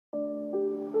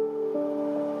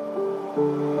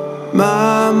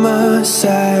Mama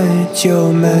said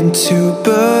you're meant to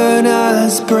burn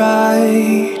as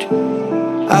bright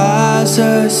as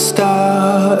a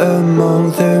star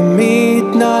among the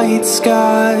midnight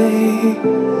sky.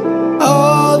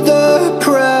 All the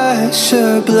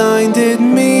pressure blinded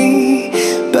me,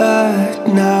 but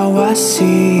now I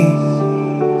see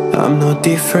I'm not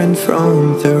different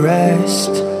from the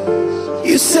rest.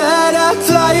 You said I'd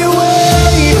fly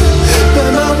away,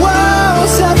 but my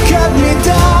walls have kept me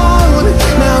down.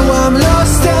 Now I'm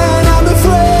lost and I'm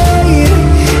afraid,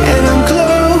 and I'm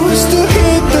close to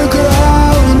hit the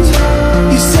ground.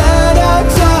 You said I'd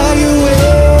fly away.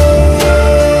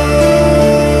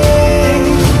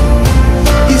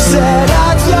 You said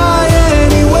I'd fly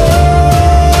anyway,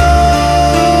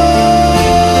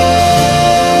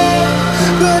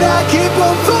 but I keep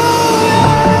on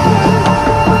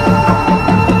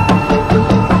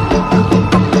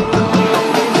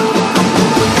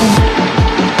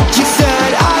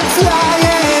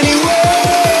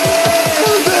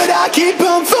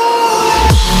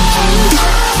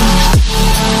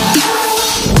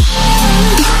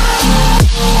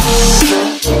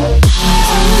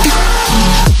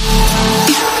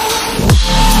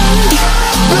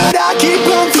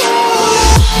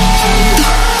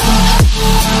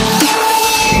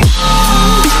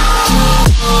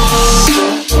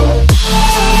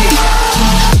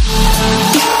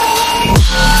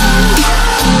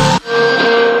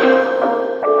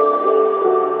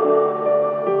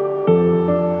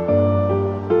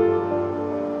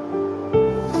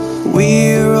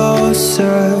We're all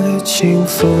searching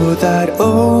for that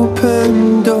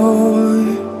open door.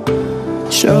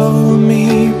 Show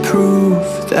me proof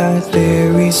that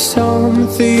there is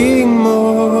something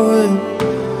more.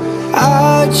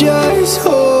 I just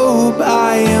hope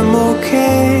I am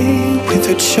okay with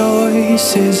the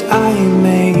choices I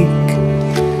make.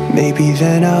 Maybe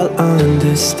then I'll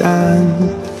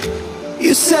understand.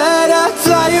 You said I'd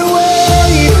fly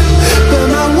away, but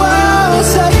my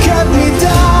walls have kept me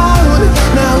down.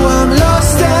 Now I'm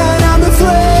lost and I'm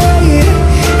afraid,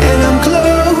 and I'm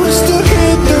close to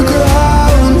hit the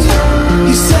ground.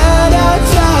 You said I'd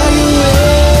fly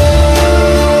away.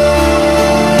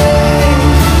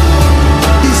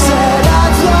 You said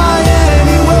I'd fly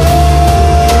anyway,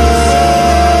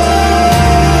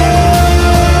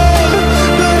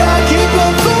 but I keep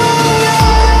on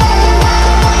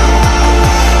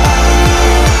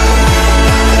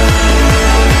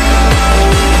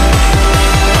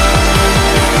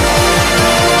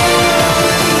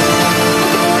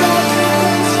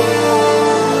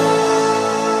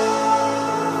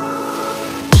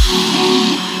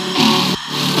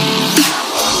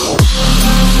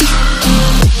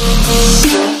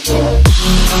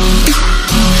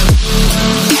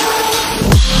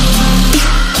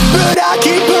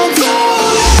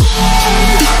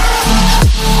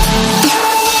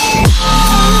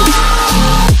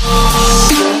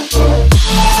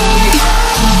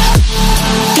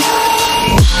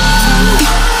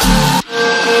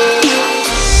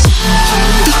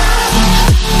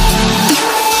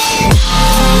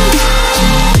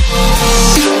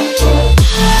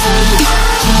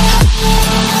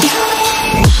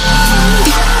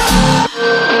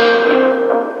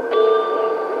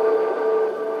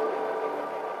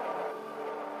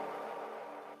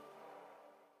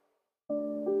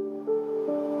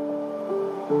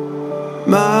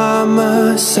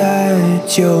Mama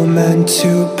said you're meant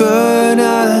to burn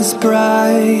as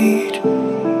bright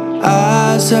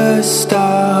as a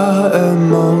star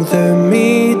among the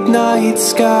midnight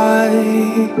sky.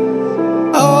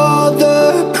 All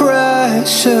the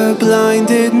pressure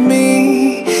blinded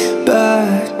me,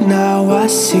 but now I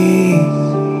see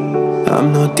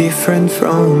I'm not different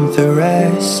from the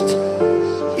rest.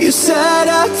 You said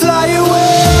I'd fly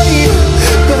away,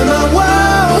 but my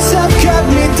walls have kept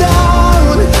me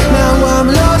down. Now I'm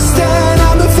lost and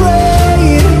I'm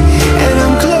afraid, and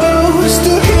I'm close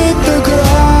to hit the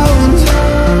ground.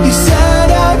 You said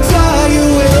I'd fly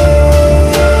away.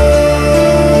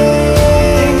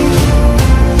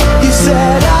 You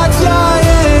said I'd fly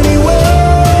anyway,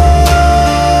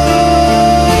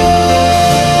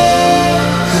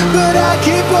 but I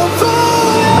keep on falling.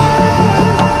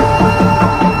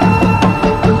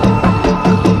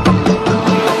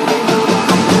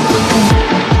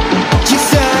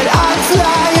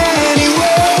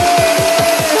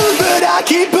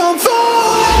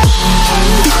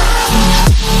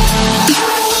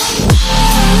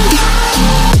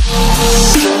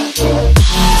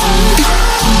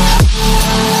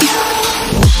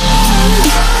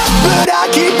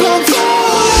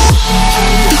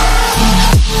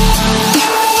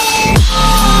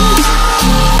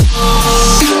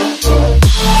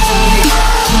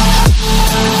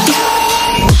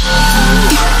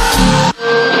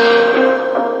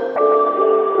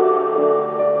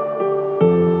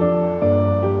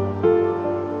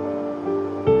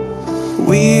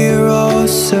 We're all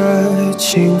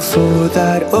searching for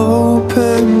that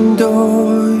open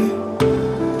door.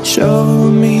 Show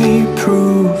me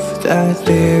proof that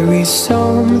there is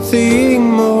something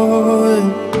more.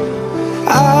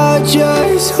 I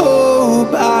just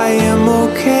hope I am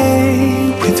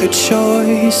okay with the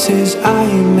choices I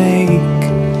make.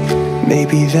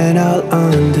 Maybe then I'll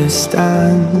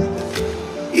understand.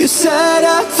 You said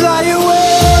I'd fly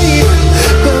away,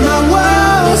 but my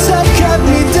world